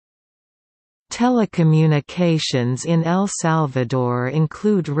Telecommunications in El Salvador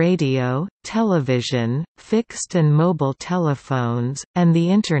include radio, television, fixed and mobile telephones, and the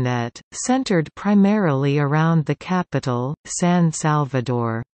Internet, centered primarily around the capital, San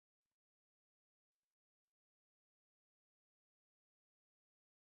Salvador.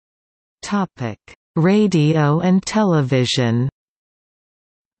 Radio and television.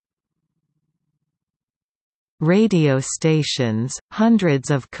 Radio stations,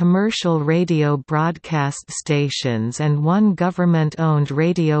 hundreds of commercial radio broadcast stations and one government-owned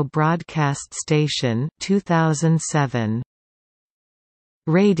radio broadcast station 2007.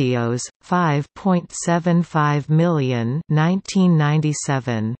 Radios, 5.75 million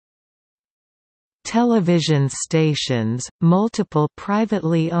 1997. Television stations, multiple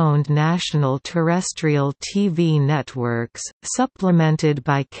privately owned national terrestrial TV networks, supplemented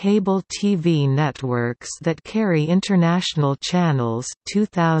by cable TV networks that carry international channels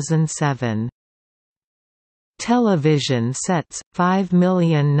 2007. Television sets,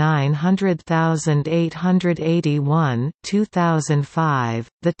 5,900,881 2005.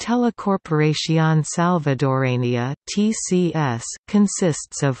 The Telecorporación Salvadoreña (TCS)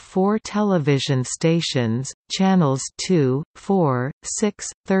 consists of 4 television stations, channels 2, 4, 6,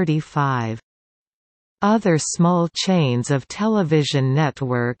 35. Other small chains of television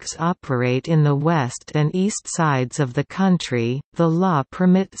networks operate in the west and east sides of the country. The law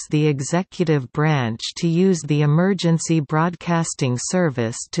permits the executive branch to use the Emergency Broadcasting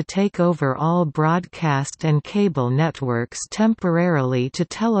Service to take over all broadcast and cable networks temporarily to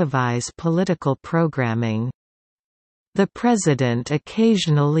televise political programming. The President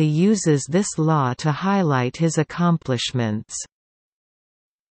occasionally uses this law to highlight his accomplishments.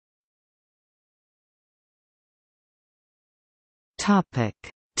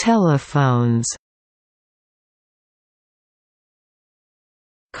 Telephones.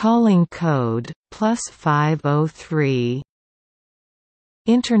 Calling code, +503.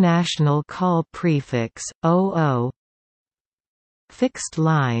 International call prefix, 00. Fixed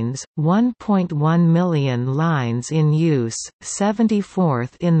lines, 1.1 million lines in use,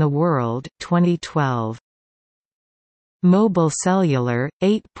 74th in the world 2012. Mobile cellular,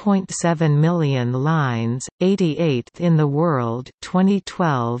 8.7 million lines, 88th in the world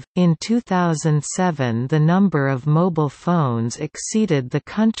 2012. In 2007 the number of mobile phones exceeded the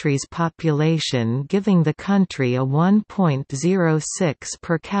country's population, giving the country a 1.06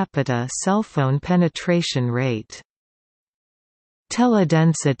 per capita cellphone penetration rate.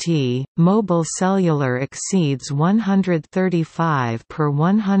 Teledensity, mobile cellular exceeds 135 per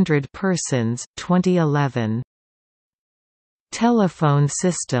 100 persons 2011. Telephone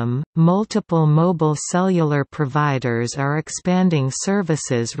system, multiple mobile cellular providers are expanding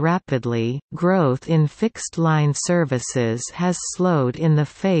services rapidly. Growth in fixed-line services has slowed in the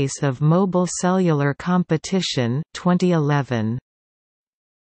face of mobile cellular competition 2011.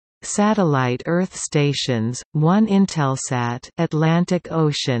 Satellite Earth stations, 1 Intelsat Atlantic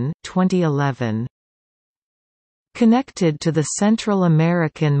Ocean 2011. Connected to the Central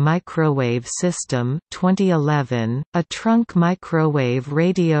American Microwave System 2011, a trunk microwave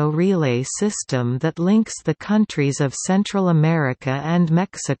radio relay system that links the countries of Central America and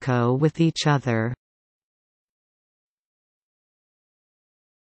Mexico with each other.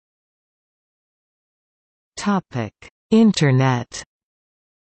 Internet.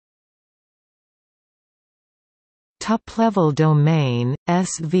 Top-level domain,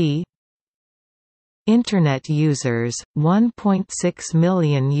 SV. Internet users, 1.6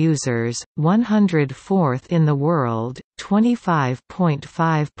 million users, 104th in the world,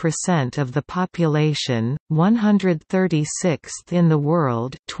 25.5% of the population, 136th in the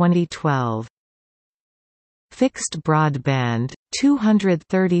world 2012. Fixed broadband,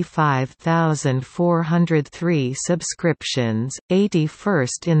 235,403 subscriptions,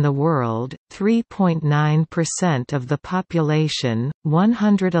 81st in the world, 3.9% of the population,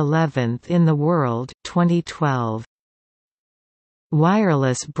 111th in the world 2012.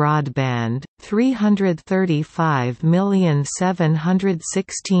 Wireless broadband,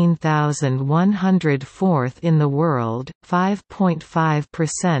 335,716,104th in the world,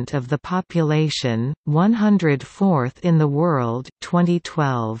 5.5% of the population, 104th in the world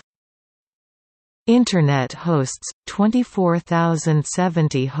 2012. Internet hosts,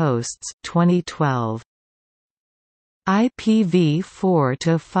 24,070 hosts 2012. IPv4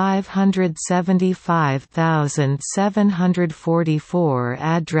 to 575,744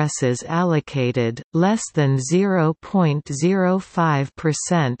 addresses allocated, less than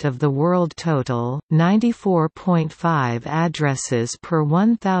 0.05% of the world total, 94.5 addresses per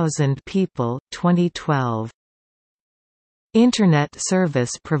 1,000 people 2012. Internet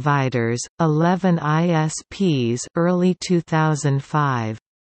service providers, 11 ISPs early 2005.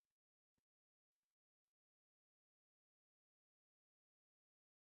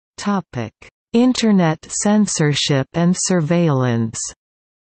 Internet censorship and surveillance.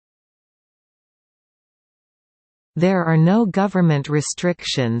 There are no government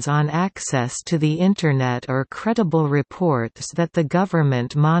restrictions on access to the Internet or credible reports that the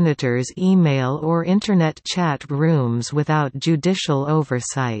government monitors email or Internet chat rooms without judicial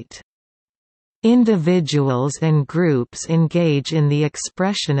oversight. Individuals and groups engage in the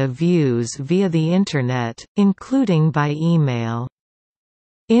expression of views via the Internet, including by email.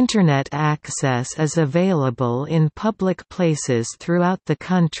 Internet access is available in public places throughout the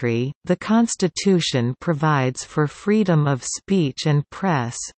country. The Constitution provides for freedom of speech and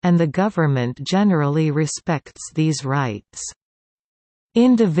press, and the government generally respects these rights.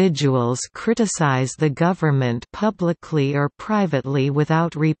 Individuals criticize the government publicly or privately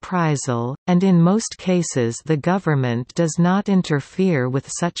without reprisal, and in most cases the government does not interfere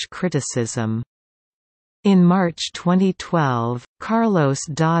with such criticism. In March 2012, Carlos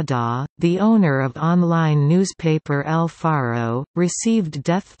Dada, the owner of online newspaper El Faro, received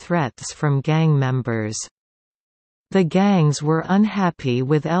death threats from gang members. The gangs were unhappy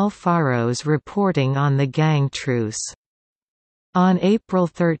with El Faro's reporting on the gang truce. On April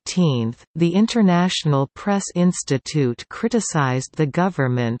 13, the International Press Institute criticized the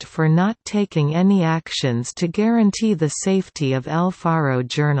government for not taking any actions to guarantee the safety of El Faro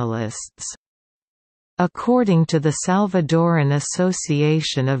journalists. According to the Salvadoran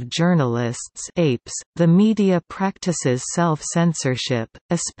Association of Journalists (APES), the media practices self-censorship,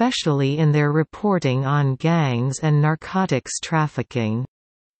 especially in their reporting on gangs and narcotics trafficking.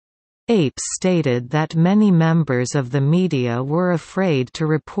 APES stated that many members of the media were afraid to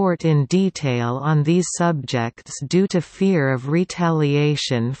report in detail on these subjects due to fear of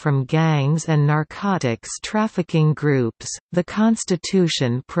retaliation from gangs and narcotics trafficking groups. The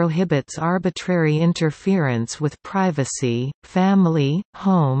Constitution prohibits arbitrary interference with privacy, family,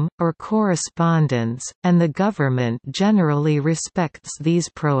 home, or correspondence, and the government generally respects these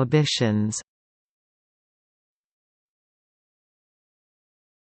prohibitions.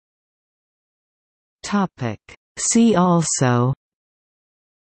 See also: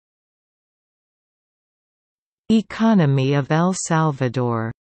 Economy of El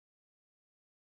Salvador.